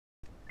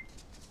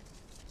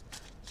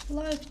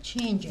Life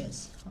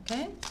changes,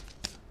 okay?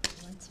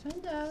 Let's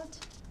find out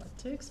what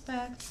to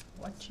expect,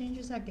 what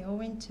changes are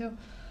going to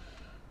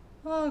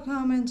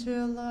come into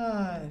your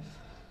life.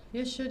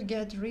 You should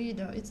get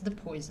rid of, it's the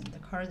poison, the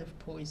card of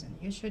poison.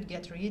 You should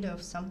get rid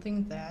of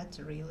something that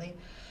really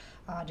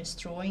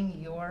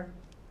destroying your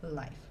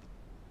life.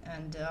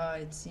 And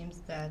it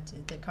seems that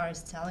the card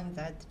is telling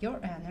that your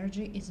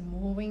energy is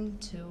moving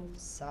to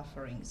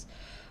sufferings.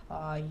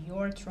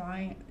 You're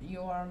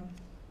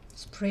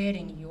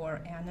spreading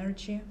your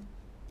energy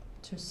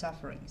to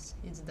sufferings.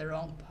 It's the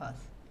wrong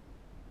path.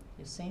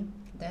 You see?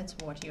 That's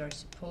what you're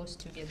supposed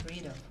to get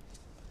rid of.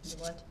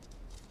 What?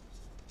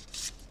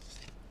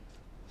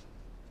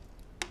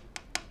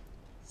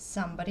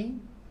 Somebody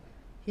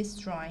is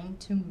trying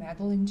to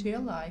meddle into your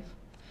life.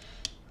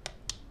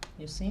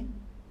 You see?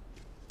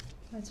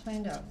 Let's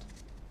find out.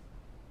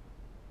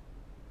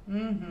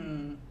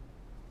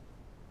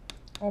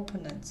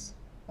 Opponents.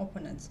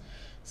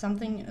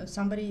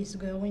 Somebody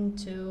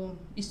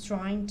is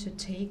trying to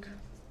take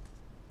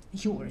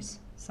yours.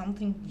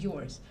 Something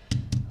yours.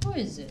 Who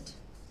is it?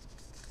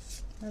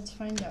 Let's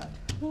find out.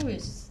 Who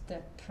is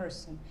that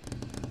person?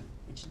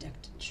 Which deck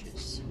to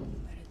choose?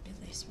 Let it be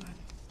this one.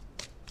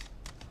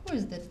 Who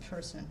is that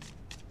person?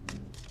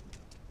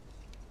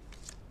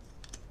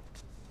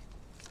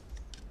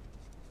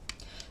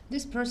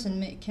 This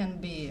person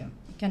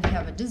can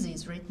have a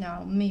disease right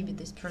now. Maybe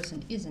this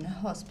person is in a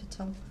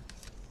hospital.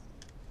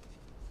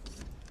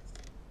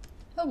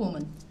 A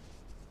woman.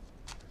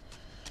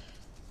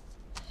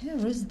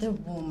 Here is the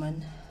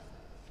woman.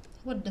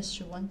 What does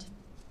she want?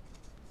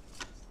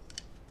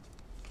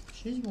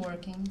 She's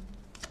working.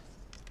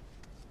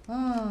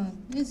 Ah,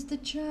 it's the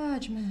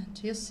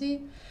Judgment. You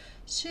see?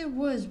 She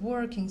was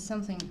working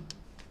something.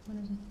 What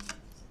is it?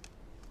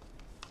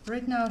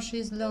 Right now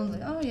she's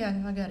lonely. Oh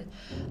yeah, I got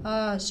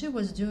it. She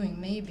was doing,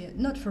 maybe,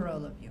 not for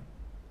all of you.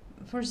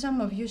 For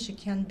some of you, she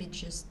can be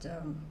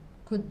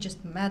could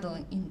just meddle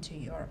into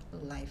your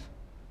life.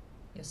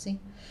 You see?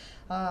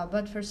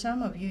 But for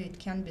some of you, it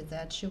can be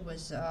that she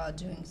was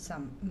doing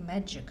some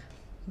magic.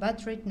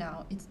 But right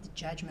now, it's the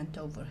Judgment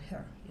over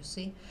her. You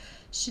see?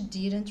 She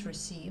didn't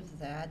receive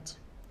that.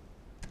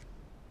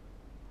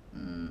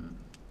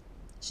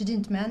 She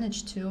didn't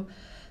manage to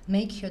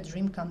make her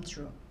dream come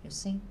true. You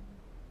see?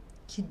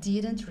 He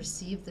didn't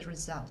receive the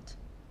result.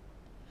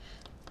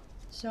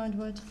 So, and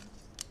what?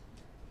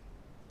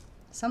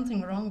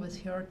 Something wrong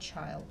with her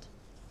child.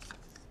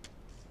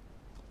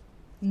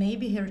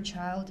 Maybe her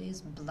child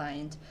is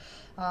blind.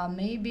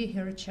 Maybe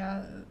her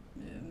child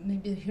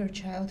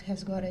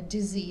has got a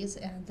disease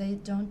and they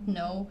don't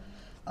know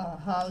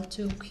how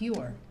to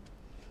cure.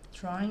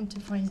 Trying to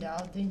find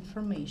out the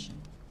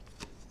information.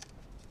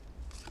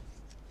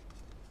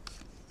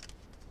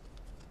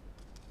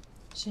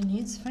 She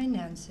needs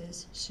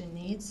finances, she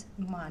needs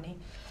money.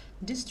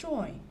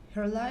 Destroying.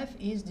 Her life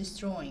is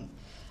destroying.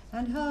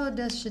 And how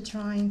does she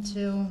trying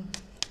to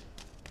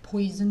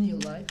poison your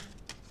life?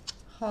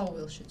 How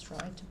will she try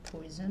to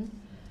poison?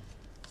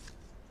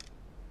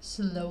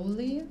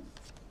 Slowly.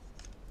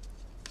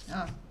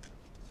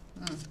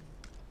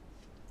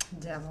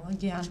 Devil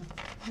again.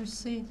 You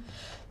see?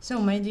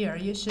 So, my dear,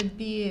 you should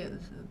be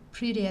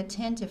pretty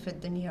attentive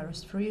at the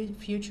nearest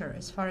future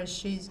as far as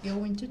she's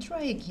going to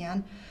try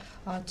again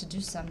to do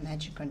some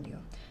magic on you.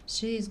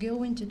 She is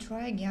going to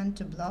try again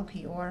to block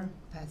your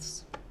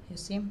paths, you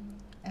see,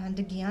 and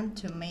again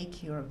to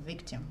make you a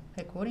victim,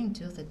 according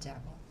to the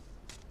devil.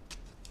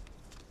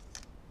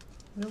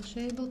 Will she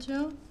able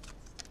to?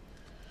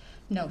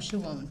 No, she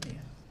won't be.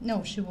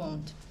 No, she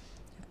won't.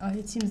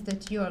 It seems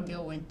that you are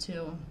going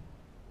to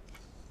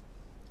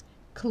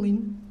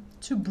clean,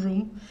 to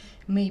broom,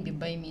 maybe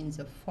by means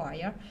of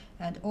fire,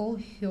 and all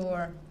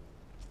her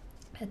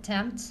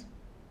attempts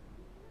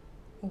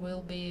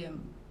will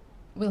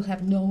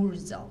have no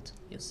result.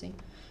 You see,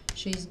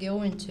 she's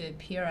going to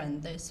appear in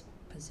this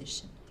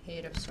position,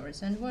 8 of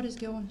Swords. And what is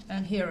going?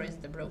 And here is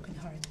the broken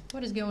heart.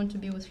 What is going to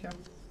be with her?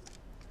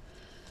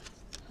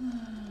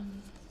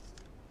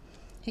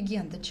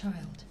 Again, the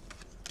child.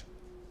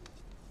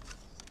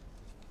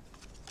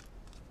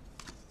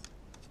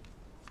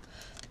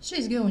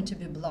 She's going to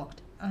be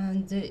blocked,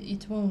 and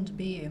it won't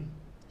be.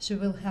 She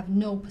will have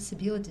no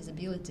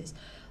abilities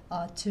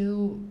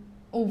to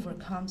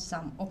overcome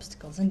some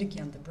obstacles. And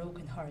again, the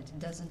broken heart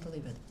doesn't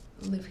leave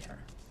her.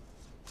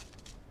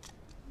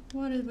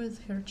 What is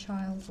with her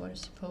child? What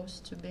is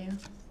supposed to be?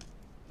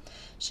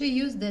 She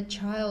used that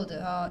child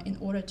in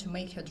order to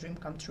make her dream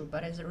come true,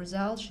 but as a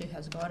result, she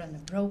has gotten a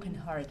broken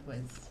heart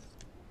with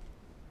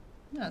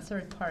a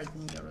third part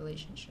in your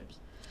relationships.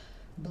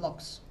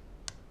 Blocks.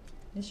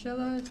 Is she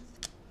alive?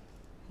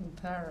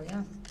 Emperor,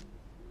 yeah.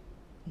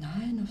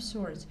 9 of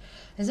Swords.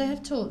 As I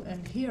have told,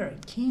 and here,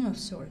 King of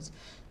Swords.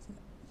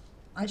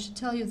 I should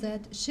tell you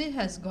that she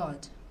has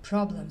got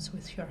problems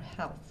with her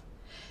health,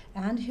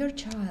 and her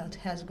child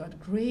has got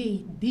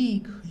great,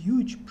 big,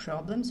 huge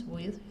problems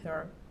with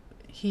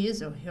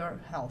his or her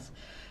health.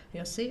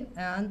 You see,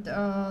 and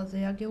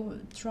they are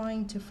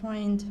trying to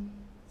find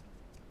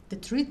the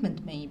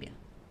treatment maybe,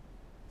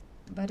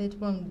 but it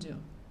won't do.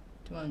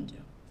 It won't do.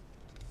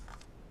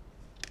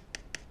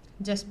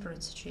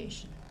 Desperate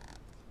situation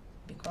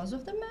because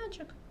of the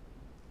magic.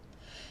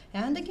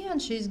 And again,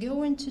 she's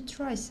going to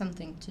try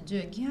something to do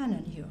again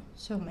on you.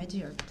 So, my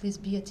dear, please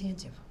be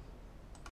attentive.